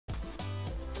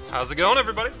How's it going,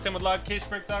 everybody? Tim with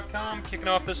LiveCaseBreak.com, kicking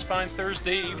off this fine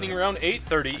Thursday evening around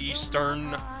 8:30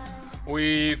 Eastern.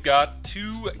 We've got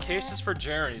 2 cases for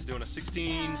Jeron. He's doing a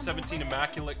 16-17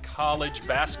 Immaculate college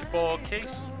basketball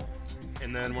case,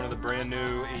 and then one of the brand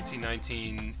new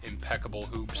 18-19 Impeccable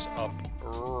hoops up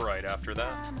right after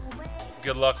that.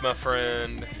 Good luck, my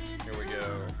friend. Here we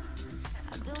go.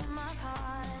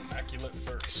 Immaculate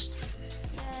first.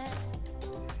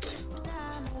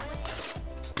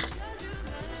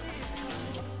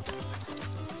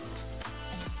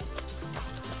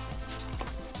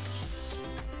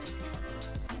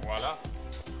 Voila.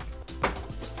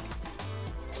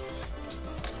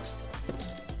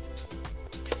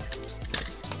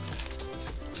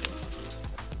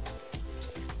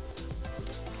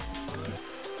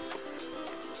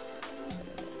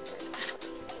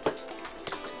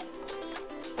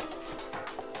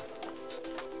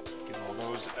 Get all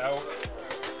those out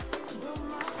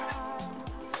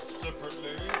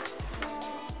separately.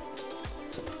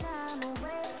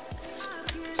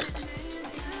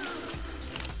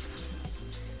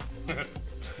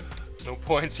 No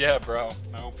points yet, bro.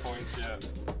 No points yet.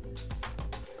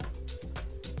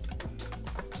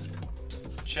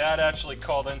 Chad actually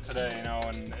called in today, you know,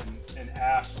 and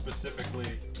asked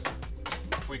specifically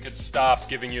if we could stop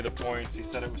giving you the points. He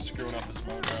said it was screwing up his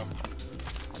mojo.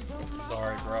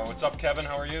 Sorry, bro. What's up, Kevin?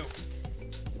 How are you?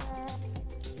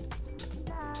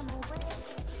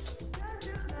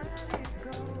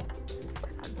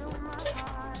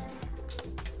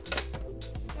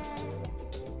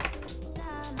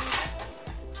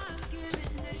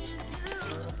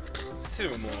 Two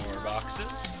more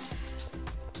boxes.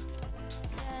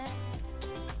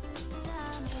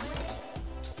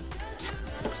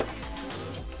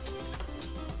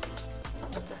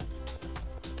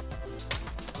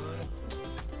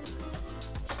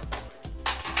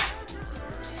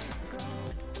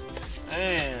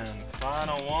 And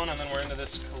final one, and then we're into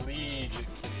this collegiate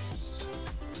case.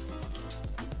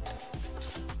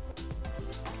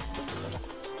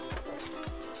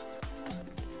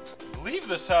 I believe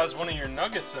this has one of your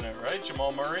nuggets in it, right?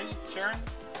 Jamal Murray, Jeron?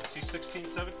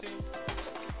 C16-17? You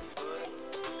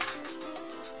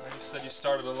said you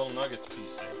started a little nuggets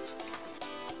piece here.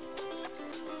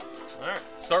 Alright,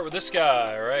 let's start with this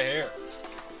guy right here.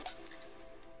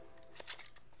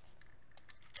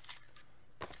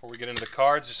 Before we get into the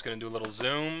cards, just going to do a little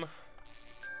zoom.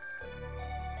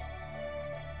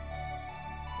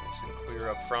 Nice and clear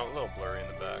up front, a little blurry in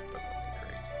the back, but nothing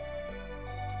crazy.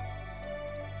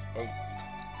 Boom.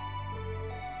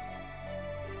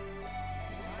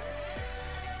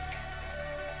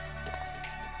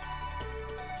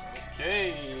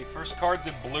 Okay, first card's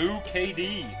a blue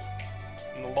KD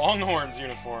in the Longhorns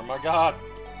uniform. My God,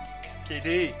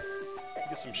 KD,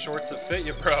 get some shorts that fit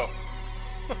you, bro.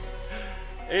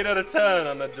 8 out of 10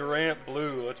 on the Durant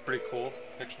blue. That's pretty cool.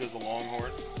 Pictured as a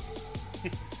Longhorn.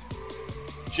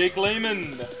 Jake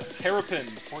Layman, Terrapin,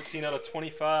 14 out of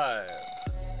 25.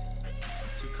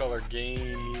 2-color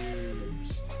game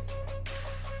used.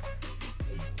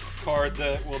 Card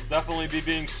that will definitely be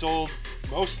being sold,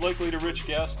 most likely to Rich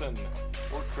Gaston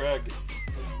or Craig.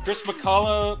 Chris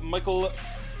McCullough, Michael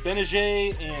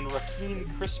Benajay, and Raheem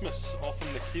Christmas, all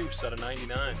from the Cuse out of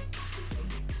 99.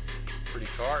 Pretty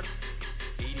card.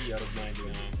 80 out of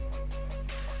 99.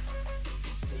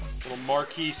 Little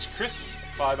Marquise Chris,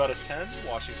 5 out of 10.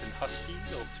 Washington Husky,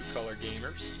 little 2-color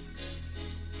gamers.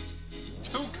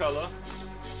 2-color.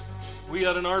 We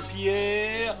got an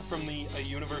RPA from the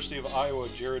University of Iowa,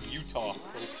 Jared Utah,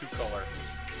 little 2-color.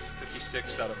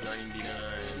 56 out of 99.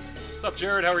 What's up,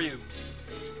 Jared? How are you?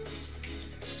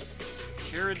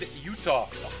 Jared Utah,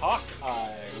 the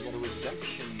Hawkeye. We got a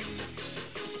redemption.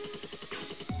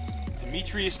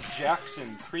 Demetrius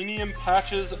Jackson, premium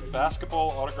patches,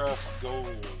 basketball autographs,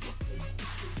 gold.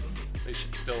 They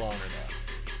should still honor that.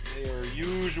 They are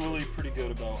usually pretty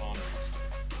good about honoring stuff.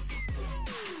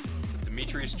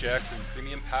 Demetrius Jackson,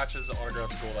 premium patches,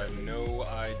 autographs, gold. I have no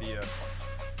idea.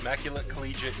 Immaculate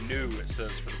Collegiate new, it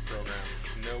says for the program.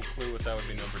 No clue what that would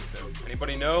be number 2.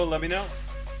 Anybody know? Let me know.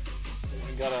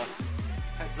 We got a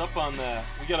heads up on that.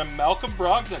 We got a Malcolm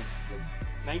Brogdon.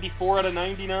 94 out of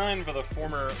 99 for the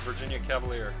former Virginia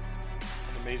Cavalier.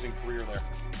 An amazing career there.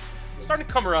 Starting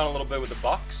to come around a little bit with the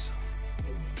Bucks.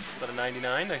 Out of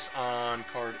 99. Nice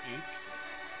on-card ink.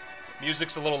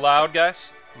 Music's a little loud,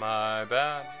 guys. My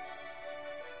bad.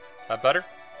 That better?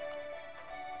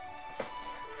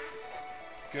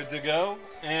 Good to go.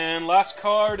 And last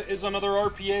card is another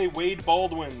RPA, Wade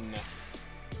Baldwin.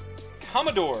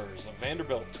 Commodores of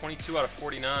Vanderbilt, 22 out of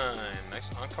 49.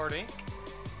 Nice on-card ink.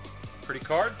 Pretty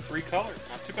card, 3 color.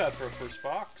 Not too bad for a first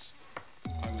box,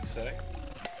 I would say.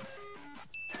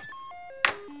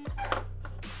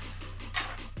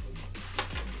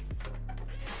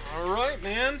 All right,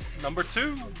 man. Number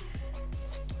 2.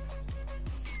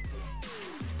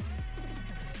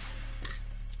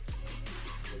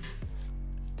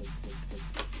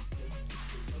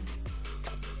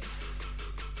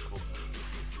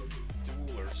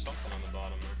 Duel or something on the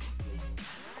bottom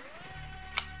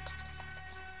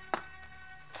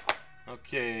there.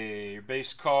 Okay, your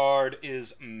base card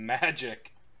is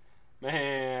Magic.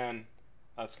 Man,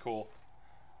 that's cool.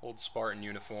 Old Spartan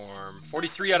uniform.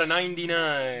 43 out of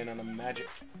 99 on a Magic.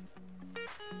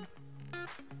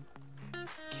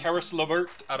 Karis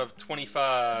LeVert out of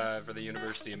 25 for the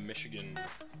University of Michigan.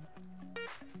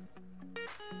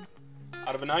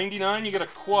 Out of a 99, you get a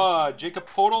quad. Jacob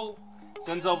Podol,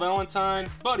 Denzel Valentine,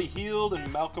 Buddy Hield,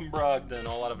 and Malcolm Brogdon,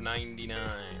 all out of 99.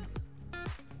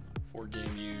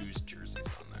 4-game used jerseys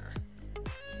on there.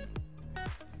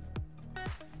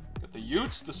 Got the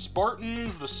Utes, the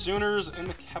Spartans, the Sooners, and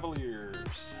the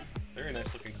Cavaliers. Very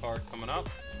nice looking card coming up.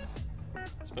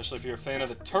 Especially if you're a fan of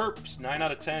the Terps. 9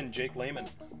 out of 10, Jake Layman.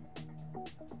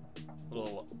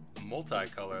 Little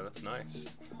multicolor, that's nice.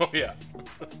 Oh yeah.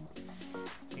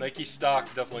 Nike stock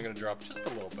definitely going to drop just a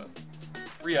little bit.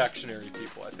 Reactionary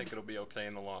people, I think it'll be okay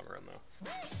in the long run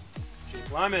though.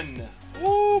 Jake Lyman.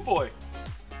 Ooh boy.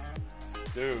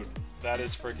 Dude, that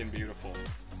is freaking beautiful.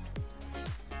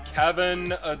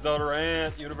 Kevin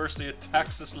Durant, University of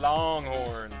Texas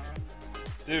Longhorns.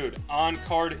 Dude,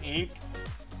 on-card ink,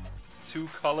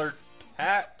 2-colored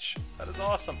patch. That is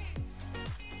awesome.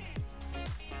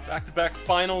 Back-to-back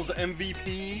finals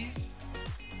MVPs.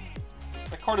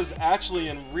 That card is actually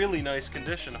in really nice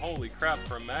condition. Holy crap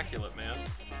for Immaculate, man.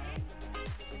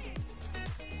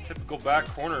 Typical back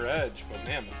corner edge, but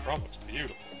man, the front looks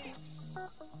beautiful.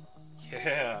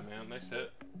 Yeah, man, nice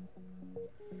hit.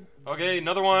 Okay,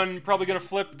 another one probably gonna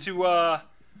flip to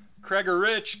Craig or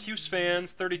Rich, Cuse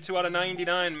fans, 32 out of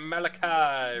 99,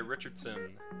 Malachi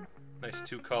Richardson. Nice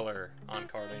 2-color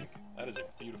on-card ink. That is a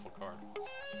beautiful card.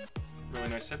 Really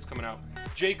nice hits coming out.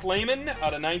 Jake Layman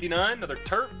out of 99, another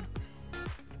Terp.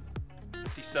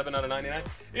 57 out of 99.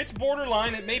 It's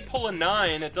borderline. It may pull a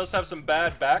 9. It does have some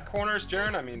bad back corners,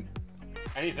 Jeron. I mean,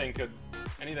 anything could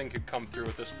come through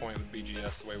at this point with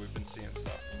BGS, the way we've been seeing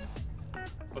stuff.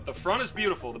 But the front is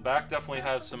beautiful. The back definitely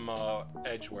has some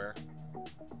edge wear.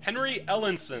 Henry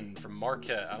Ellenson from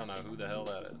Marquette. I don't know who the hell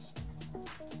that is.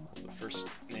 The first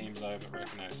names I haven't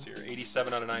recognized here.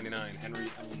 87 out of 99. Henry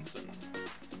Ellenson.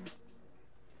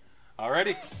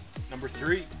 Alrighty, number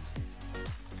 3.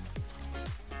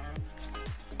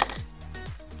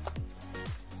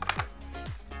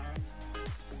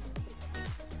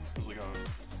 It's like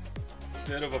a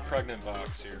bit of a pregnant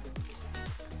box here.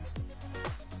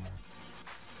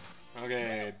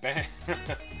 Okay, bang.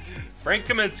 Frank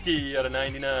Kaminsky out of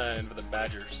 99 for the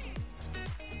Badgers.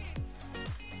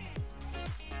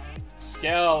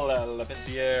 Scal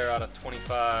Labissiere out of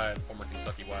 25, former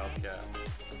Kentucky Wildcat.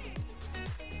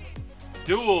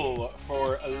 Duel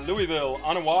for Louisville,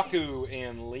 Onuaku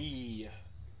and Lee,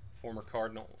 former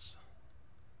Cardinals.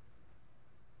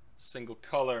 Single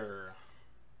color.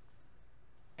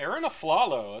 Aaron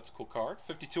Aflalo, that's a cool card.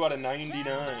 52 out of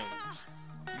 99.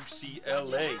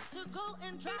 UCLA. Little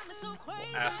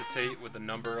acetate with the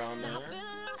number on there.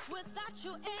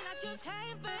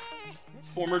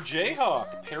 Former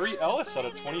Jayhawk, Perry Ellis out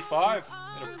of 25.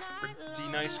 Had a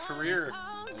pretty nice career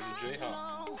as a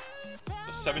Jayhawk.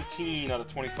 So 17 out of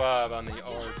 25 on the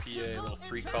RPA, little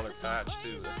 3-color patch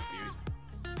too. That's a beauty.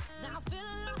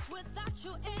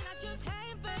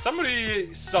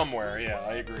 Somebody somewhere, yeah,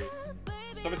 I agree.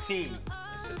 So 17.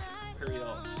 Nice hit, Perry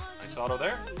Ellis. Nice auto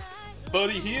there.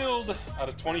 Buddy Hield out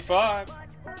of 25.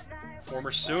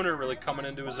 Former Sooner really coming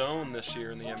into his own this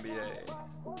year in the NBA.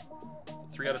 So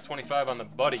 3 out of 25 on the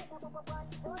Buddy.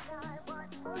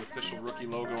 The official rookie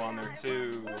logo on there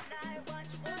too.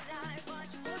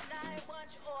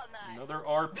 Another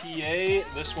RPA.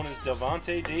 This one is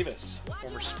Devontae Davis,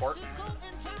 former Spartan.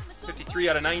 53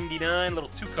 out of 99. Little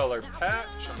 2-color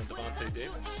patch on the Devontae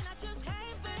Davis.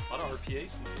 A lot of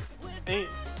RPAs in here.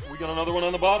 And we got another one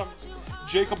on the bottom.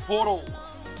 Jacob Podol,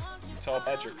 Utah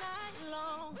Badger.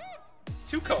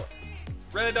 2-color.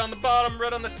 Red on the bottom,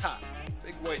 red on the top.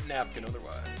 Big white napkin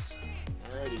otherwise.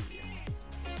 Alrighty.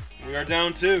 We are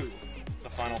down to the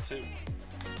final 2.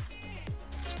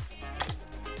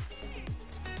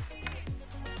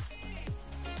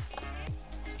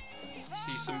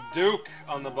 See some Duke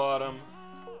on the bottom.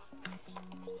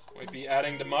 Might be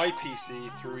adding to my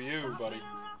PC through you, buddy.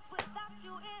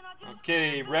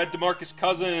 Okay, red DeMarcus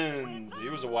Cousins. He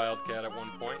was a Wildcat at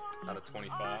one point, out of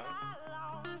 25.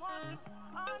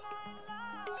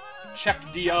 Check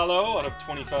Diallo out of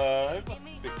 25.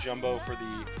 Big jumbo for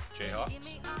the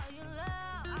Jayhawks.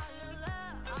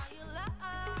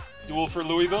 Duel for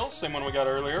Louisville, same one we got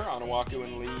earlier. Onawaku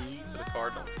and Lee for the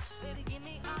Cardinals.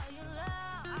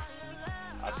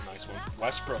 That's a nice one.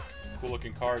 Westbrook, cool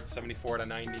looking card, 74 out of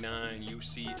 99.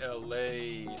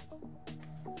 UCLA.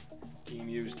 Team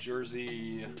used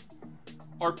jersey.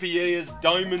 RPA is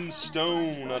Diamond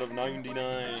Stone out of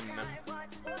 99.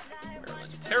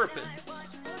 Maryland Terrapins.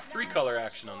 3-color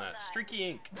action on that. Streaky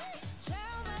ink.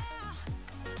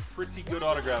 Pretty good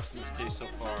autographs in this case so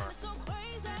far.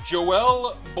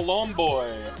 Joel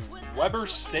Blomboy, Weber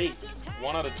State,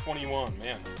 1 out of 21.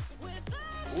 Man,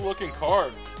 cool looking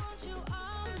card.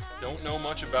 Don't know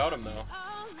much about him though.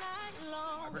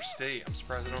 Weber State, I'm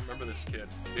surprised I don't remember this kid.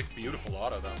 Big, beautiful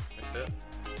auto though. Nice hit.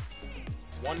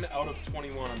 1 out of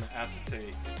 21 on the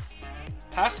acetate.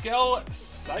 Pascal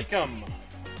Siakam.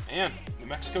 Man, New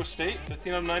Mexico State,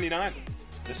 15 out of 99.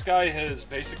 This guy has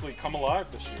basically come alive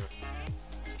this year.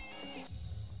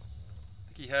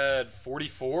 I think he had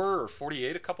 44 or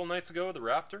 48 a couple nights ago with the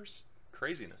Raptors.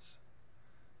 Craziness.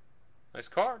 Nice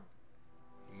card.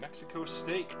 New Mexico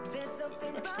State.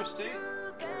 New Mexico State?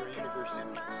 Or University of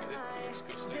New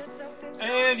Mexico State.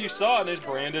 And you saw it, there's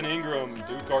Brandon Ingram,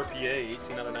 Duke RPA,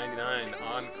 18 out of 99.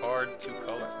 On card,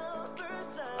 2-color.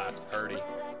 That's pretty.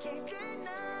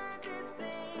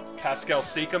 Pascal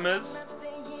Siakam is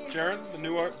Jeron, the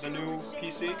new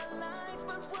PC.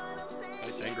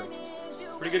 Nice Ingram.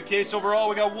 Pretty good case overall.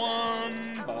 We got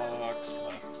 1 box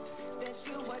left.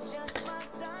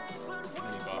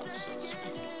 Mini box, so to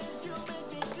speak.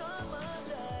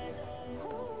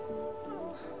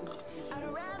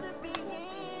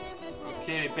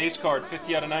 Okay, base card,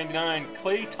 50 out of 99.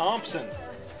 Klay Thompson.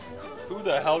 Who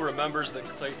the hell remembers that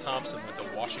Klay Thompson went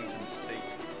to Washington State?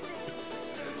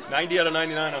 90 out of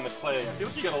 99 on the Klay. I feel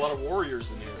like you got a lot of Warriors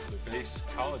in here for the base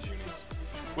college unis.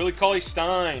 Willie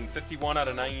Cauley-Stein, 51 out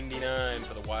of 99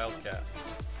 for the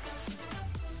Wildcats.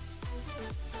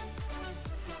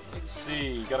 Let's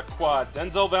see, got a quad.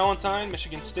 Denzel Valentine,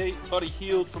 Michigan State. Buddy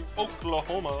Hield from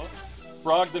Oklahoma.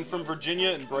 Brogdon from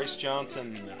Virginia. And Bryce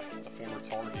Johnson, the former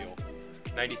Tar Heel.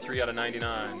 93 out of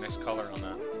 99. Nice color on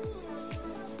that.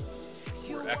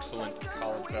 We're excellent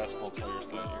college basketball players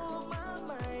that year.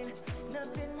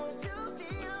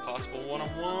 Possible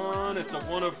 1-of-1. It's a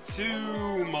 1 of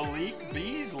 2. Malik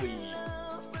Beasley.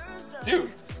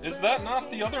 Dude, is that not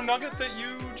the other Nugget that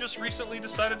you just recently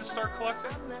decided to start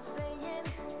collecting?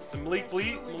 Is it Malik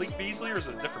Beasley or is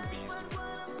it a different Beasley?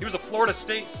 He was a Florida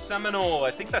State Seminole.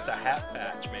 I think that's a hat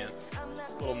patch, man.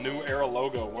 Little new era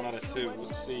logo, 1 out of 2.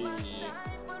 Let's see.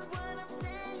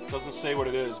 Doesn't say what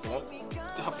it is, but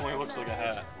that definitely looks like a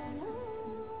hat.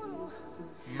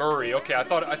 Murray. Okay, I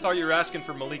thought you were asking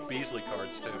for Malik Beasley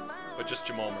cards too, but just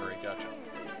Jamal Murray. Gotcha.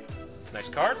 Nice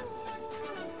card.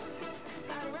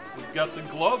 We've got the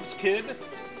gloves, kid.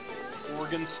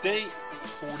 Oregon State,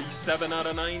 47 out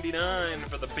of 99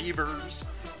 for the Beavers.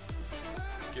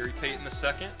 Gary Payton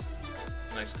II.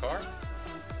 Nice card.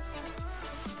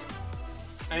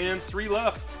 And 3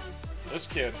 left. This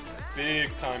kid,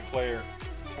 big time player.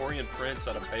 Torian Prince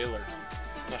out of Baylor.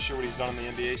 Not sure what he's done in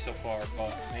the NBA so far,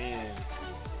 but man.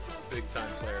 Big time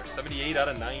player. 78 out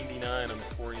of 99 on the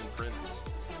Torian Prince.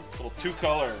 Little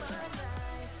 2-color.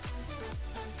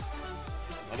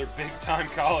 Another big time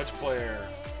college player.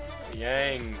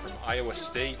 Yang from Iowa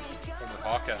State. Former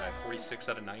Hawkeye. 46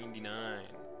 out of 99.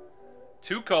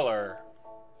 2-color.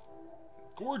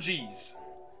 Gorgies.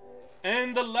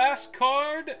 And the last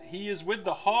card, he is with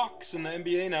the Hawks in the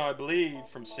NBA now, I believe,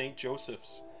 from St.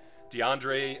 Joseph's.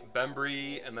 DeAndre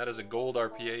Bembry, and that is a gold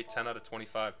RPA, 10 out of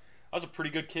 25. That was a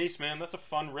pretty good case, man. That's a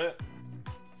fun rip,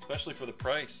 especially for the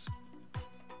price.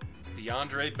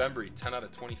 DeAndre Bembry, 10 out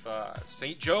of 25.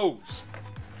 St. Joe's.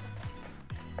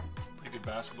 Pretty good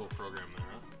basketball program there,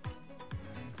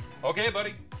 huh? Okay,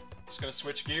 buddy. Just going to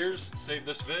switch gears, save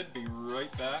this vid, be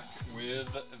right back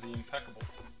with the Impeccable.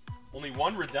 Only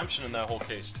 1 redemption in that whole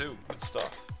case, too. Good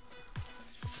stuff.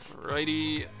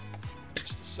 Alrighty.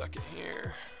 Just a second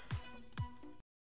here.